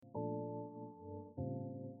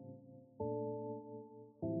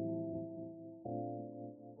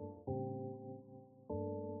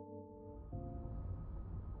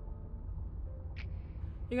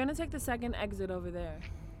You're gonna take the second exit over there.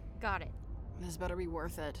 Got it. This better be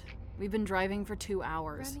worth it. We've been driving for 2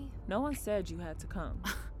 hours. Remy? No one said you had to come.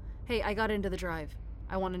 Hey, I got into the drive.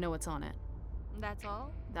 I want to know what's on it. That's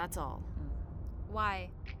all? That's all. Why?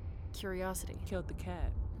 Curiosity. Killed the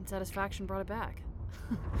cat. And satisfaction brought it back.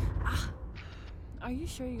 Are you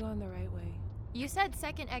sure you're going the right way? You said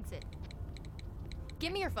second exit.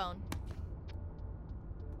 Give me your phone.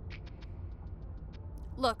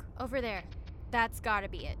 Look, over there. That's gotta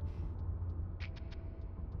be it.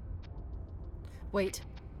 Wait,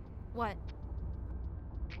 What?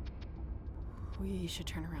 we should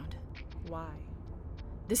turn around. Why?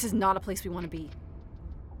 This is not a place we want to be.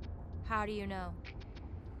 How do you know?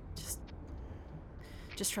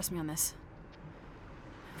 Just trust me on this.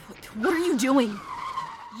 What are you doing?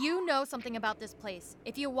 You know something about this place.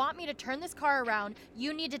 If you want me to turn this car around,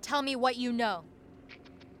 you need to tell me what you know.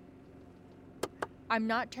 I'm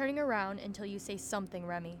not turning around until you say something,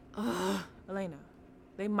 Remy. Elena,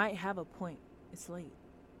 they might have a point. It's late.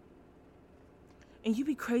 And you'd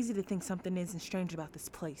be crazy to think something isn't strange about this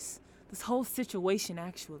place. This whole situation,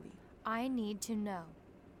 actually. I need to know.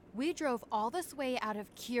 We drove all this way out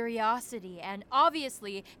of curiosity, and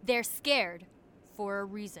obviously they're scared. For a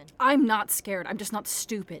reason. I'm not scared. I'm just not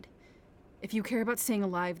stupid. If you care about staying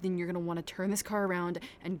alive, then you're gonna want to turn this car around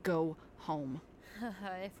and go home.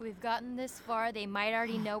 If we've gotten this far, they might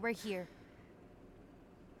already know we're here.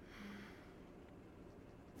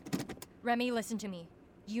 Remy, listen to me.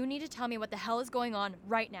 You need to tell me what the hell is going on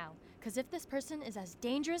right now. Because if this person is as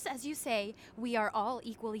dangerous as you say, we are all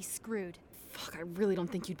equally screwed. Fuck, I really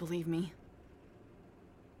don't think you'd believe me.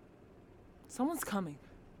 Someone's coming.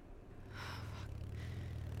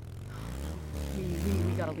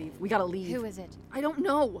 We gotta leave. We gotta leave. Who is it? I don't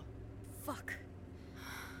know. Fuck.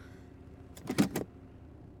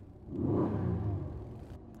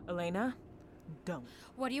 Elena, don't.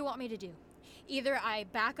 What do you want me to do? Either I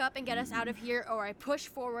back up and get us out of here, or I push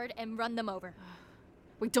forward and run them over.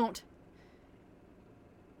 Wait, don't.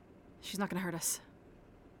 She's not gonna hurt us.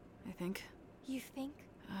 I think. You think?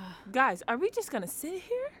 Guys, are we just gonna sit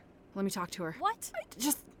here? Let me talk to her. What?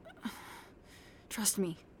 Just trust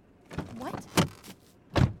me. What?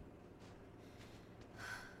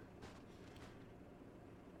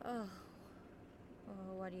 Oh,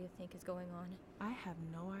 what do you think is going on? I have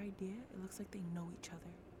no idea. It looks like they know each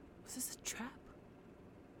other. Was this a trap?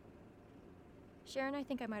 Sharon, I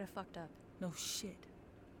think I might have fucked up. No shit.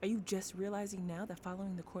 Are you just realizing now that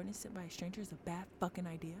following the coordinates sent by a stranger is a bad fucking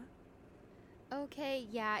idea? Okay,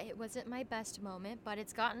 yeah, it wasn't my best moment, but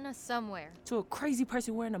it's gotten us somewhere. To a crazy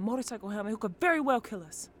person wearing a motorcycle helmet who could very well kill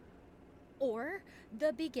us. Or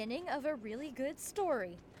the beginning of a really good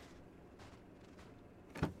story.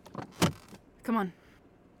 Come on.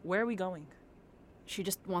 Where are we going? She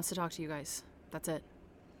just wants to talk to you guys. That's it.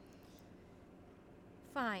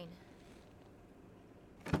 Fine.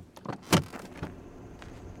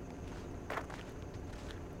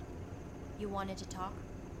 You wanted to talk?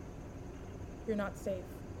 You're not safe.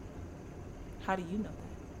 How do you know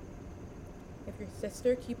that? If your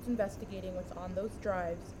sister keeps investigating what's on those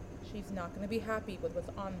drives, she's not going to be happy with what's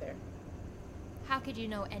on there. How could you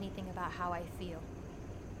know anything about how I feel?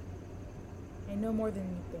 I know more than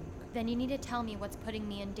you think. Then you need to tell me what's putting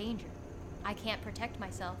me in danger. I can't protect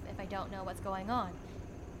myself if I don't know what's going on.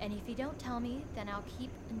 And if you don't tell me, then I'll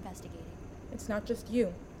keep investigating. It's not just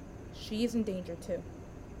you. She's in danger too.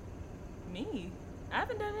 Me? I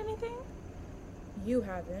haven't done anything. You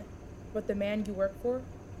haven't. But the man you work for,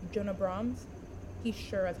 Jonah Brahms, he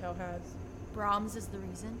sure as hell has. Brahms is the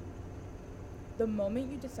reason? The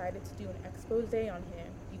moment you decided to do an expose on him,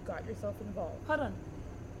 you got yourself involved. Hold on.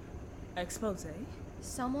 Expose?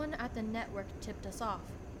 Someone at the network tipped us off.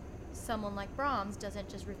 Someone like Brahms doesn't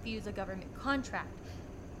just refuse a government contract.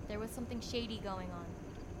 There was something shady going on.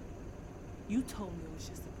 You told me it was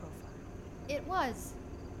just a profile. It was,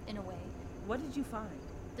 in a way. What did you find?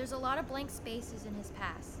 There's a lot of blank spaces in his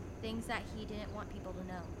past. Things that he didn't want people to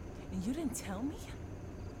know. And you didn't tell me?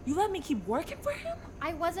 You let me keep working for him?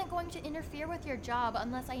 I wasn't going to interfere with your job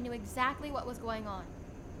unless I knew exactly what was going on.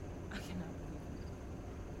 I cannot believe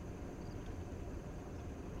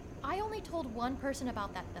it. I only told one person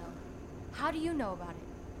about that, though. How do you know about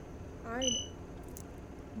it?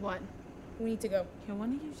 What? We need to go. Can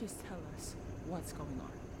one of you just tell us what's going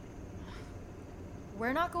on?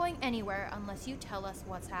 We're not going anywhere unless you tell us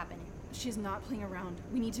what's happening. She's not playing around.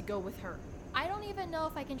 We need to go with her. I don't even know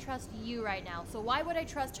if I can trust you right now, so why would I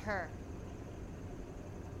trust her?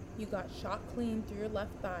 You got shot clean through your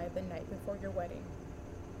left thigh the night before your wedding.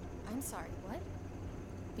 I'm sorry, what?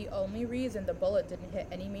 The only reason the bullet didn't hit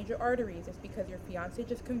any major arteries is because your fiancé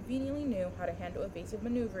just conveniently knew how to handle evasive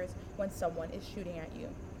maneuvers when someone is shooting at you.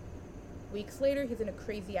 Weeks later, he's in a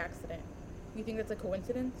crazy accident. You think that's a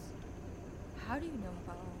coincidence? How do you know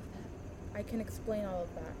about all of that? I can explain all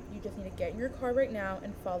of that. You just need to get in your car right now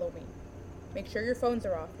and follow me. Make sure your phones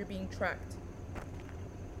are off. You're being tracked.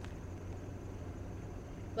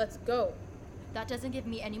 Let's go. That doesn't give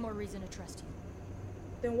me any more reason to trust you.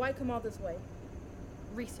 Then why come all this way?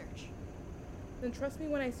 Research. Then trust me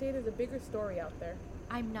when I say there's a bigger story out there.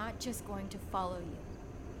 I'm not just going to follow you.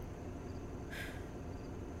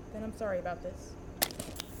 Then I'm sorry about this.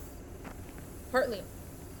 Hartley.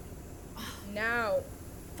 Now.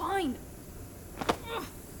 Fine.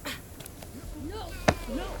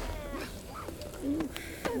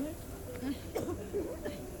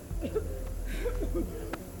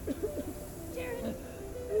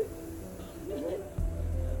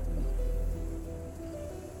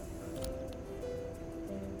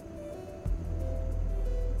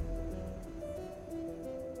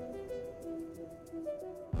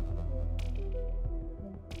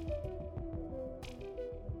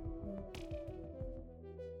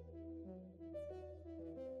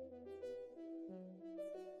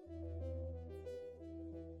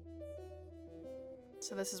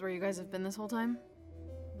 So this is where you guys have been this whole time?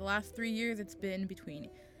 The last 3 years, it's been between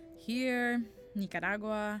here,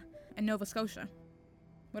 Nicaragua, and Nova Scotia.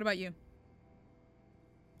 What about you?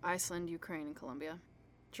 Iceland, Ukraine, and Colombia.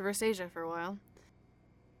 Traversed Asia for a while.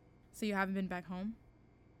 So you haven't been back home?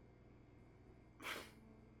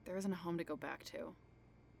 There isn't a home to go back to.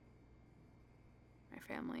 My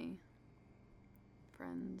family,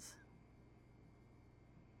 friends.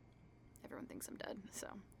 Everyone thinks I'm dead, so.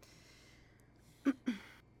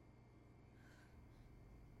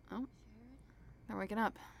 Oh, they're waking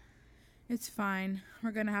up. It's fine.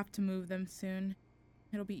 We're gonna have to move them soon.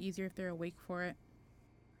 It'll be easier if they're awake for it.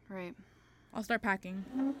 Right. I'll start packing.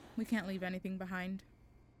 We can't leave anything behind.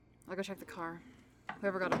 I'll go check the car.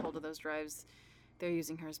 Whoever got a hold of those drives, they're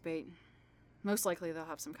using her as bait. Most likely they'll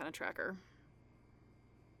have some kind of tracker.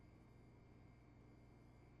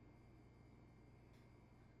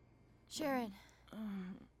 Sharon.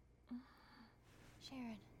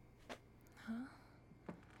 Sharon. Huh?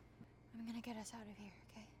 I'm gonna get us out of here,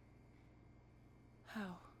 okay?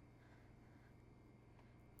 How?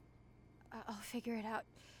 I'll figure it out.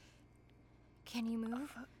 Can you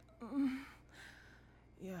move?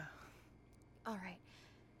 Yeah. All right.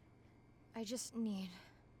 I just need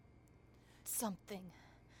something.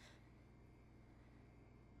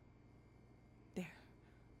 There.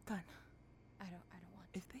 Gun. I don't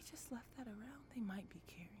want to. If they just left that around, they might be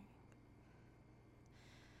carrying.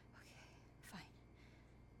 Okay, fine.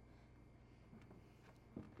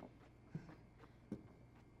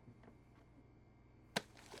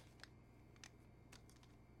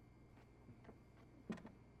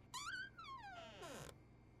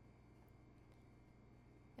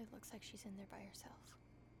 It looks like she's in there by herself.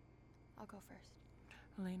 I'll go first.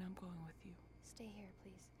 Elena, I'm going with you. Stay here,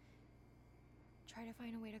 please. Try to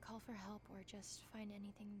find a way to call for help or just find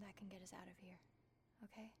anything that can get us out of here.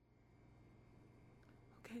 Okay?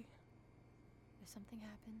 Okay. If something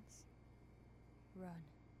happens, run.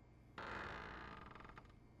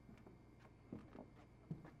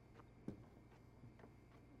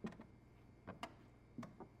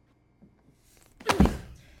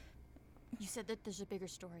 You said that there's a bigger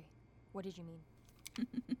story. What did you mean?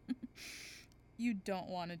 You don't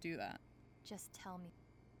want to do that. Just tell me.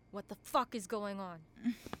 What the fuck is going on?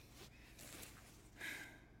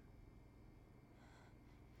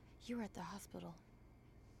 You were at the hospital.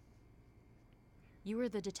 You were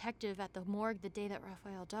the detective at the morgue the day that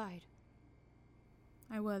Raphael died.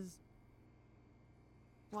 I was.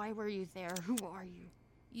 Why were you there? Who are you?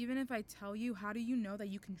 Even if I tell you, how do you know that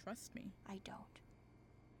you can trust me? I don't.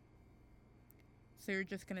 So you're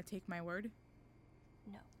just gonna take my word?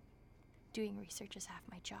 No. Doing research is half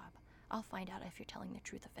my job. I'll find out if you're telling the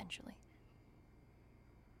truth eventually.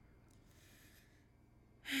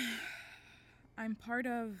 I'm part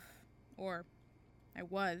of, or I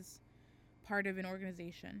was, part of an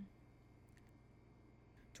organization.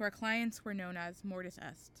 To our clients, we're known as Mortis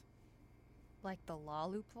Est. Like the law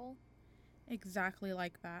loophole? Exactly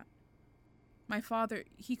like that. My father,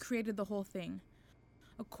 he created the whole thing.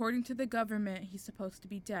 According to the government, he's supposed to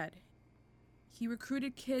be dead. He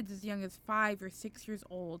recruited kids as young as 5 or 6 years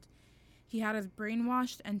old. He had us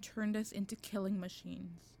brainwashed and turned us into killing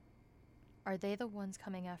machines. Are they the ones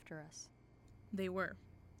coming after us? They were.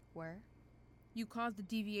 Were? You caused a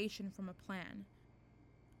deviation from a plan.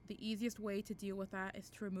 The easiest way to deal with that is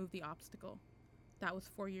to remove the obstacle. That was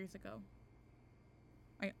 4 years ago.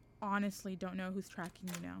 honestly don't know who's tracking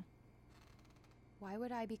you now. Why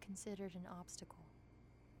would I be considered an obstacle?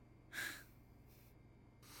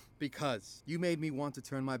 Because you made me want to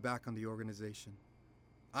turn my back on the organization.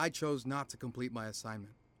 I chose not to complete my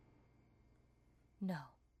assignment. No.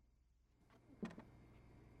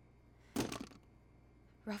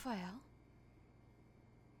 Raphael?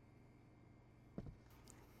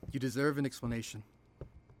 You deserve an explanation.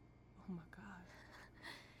 Oh my God.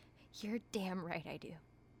 You're damn right I do.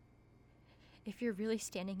 If you're really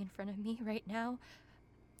standing in front of me right now,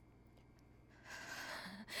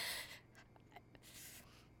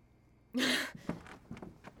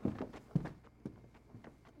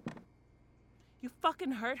 You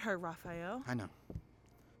fucking hurt her, Raphael. I know.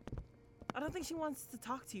 I don't think she wants to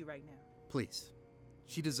talk to you right now. Please.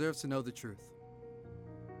 She deserves to know the truth.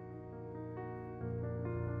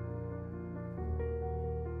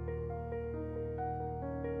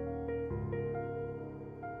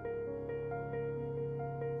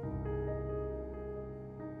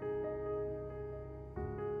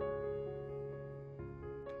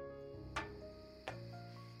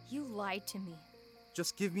 you lied to me.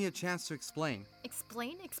 Just give me a chance to explain.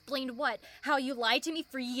 Explain? Explain what? How you lied to me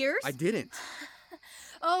for years? I didn't.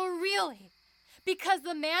 Oh, really? Because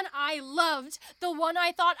the man I loved, the one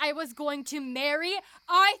I thought I was going to marry,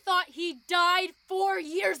 I thought he died 4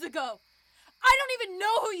 years ago. I don't even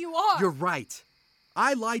know who you are. You're right.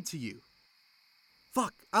 I lied to you.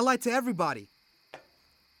 Fuck, I lied to everybody.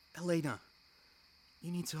 Elena,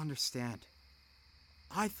 you need to understand.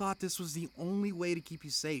 I thought this was the only way to keep you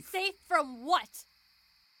safe. Safe from what?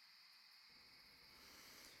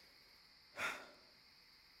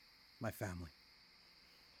 My family.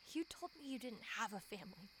 You told me you didn't have a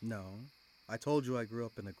family. No, I told you I grew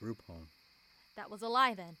up in a group home. That was a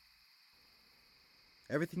lie then.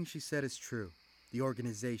 Everything she said is true. The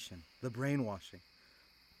organization, the brainwashing.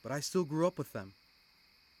 But I still grew up with them.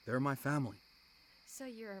 They're my family. So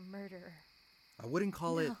you're a murderer. I wouldn't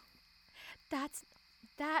call it...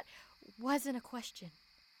 That wasn't a question.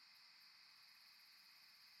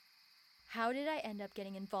 How did I end up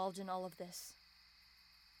getting involved in all of this?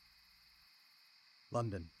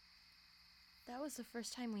 London. That was the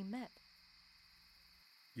first time we met.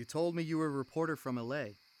 You told me you were a reporter from LA.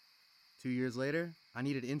 2 years later, I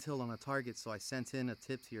needed intel on a target, so I sent in a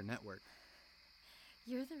tip to your network.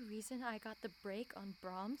 You're the reason I got the break on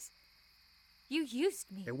Brahms? You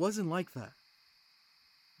used me. It wasn't like that.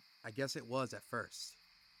 I guess it was at first.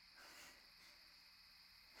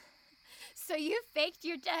 So you faked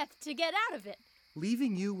your death to get out of it.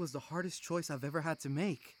 Leaving you was the hardest choice I've ever had to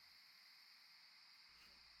make.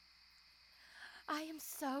 I am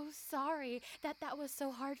so sorry that was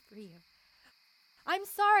so hard for you. I'm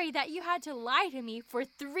sorry that you had to lie to me for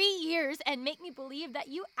 3 years and make me believe that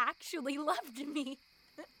you actually loved me.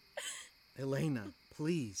 Elena,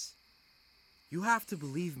 please. You have to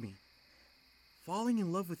believe me. Falling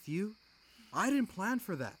in love with you, I didn't plan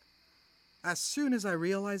for that. As soon as I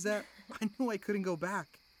realized that, I knew I couldn't go back.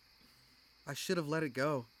 I should have let it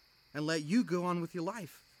go and let you go on with your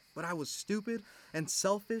life. But I was stupid and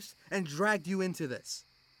selfish and dragged you into this.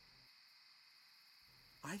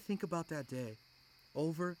 I think about that day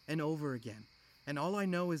over and over again, and all I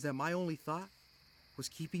know is that my only thought was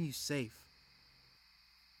keeping you safe.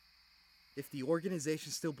 If the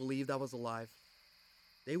organization still believed I was alive,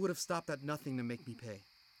 they would have stopped at nothing to make me pay.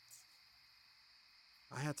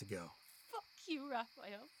 I had to go. Fuck you,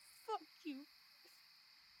 Raphael. Fuck you.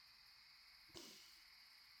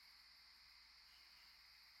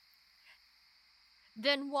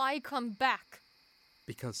 Then why come back?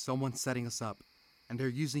 Because someone's setting us up, and they're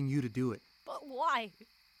using you to do it. But why?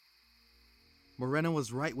 Morena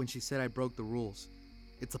was right when she said I broke the rules.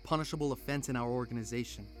 It's a punishable offense in our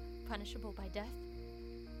organization. Punishable by death?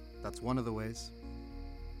 That's one of the ways.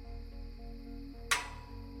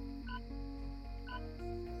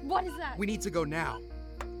 What is that? We need to go now.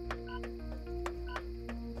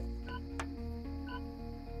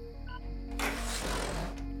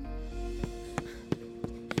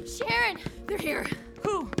 Sharon! They're here.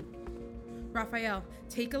 Who? Raphael,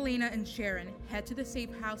 take Elena and Sharon, head to the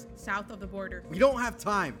safe house south of the border. We don't have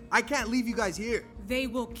time. I can't leave you guys here. They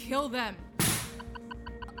will kill them.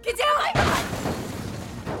 Get down my God!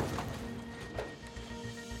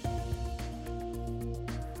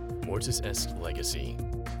 Mortis Est Legacy,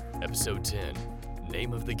 Episode 10,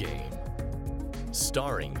 Name of the Game.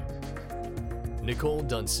 Starring Nicole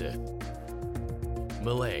Dunseth,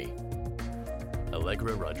 Malay,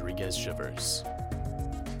 Allegra Rodriguez-Shivers,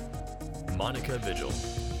 Monica Vigil,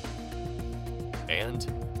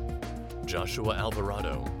 and Joshua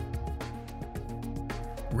Alvarado.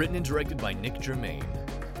 Written and directed by Nick Germain.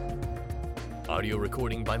 Audio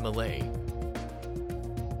recording by Malay.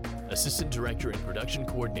 Assistant Director and Production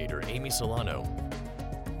Coordinator Amy Solano.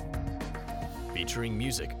 Featuring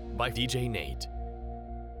music by DJ Nate.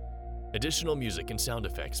 Additional music and sound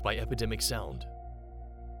effects by Epidemic Sound.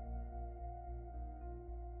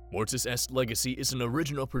 Mortis Est Legacy is an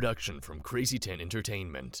original production from Crazy 10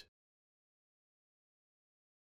 Entertainment.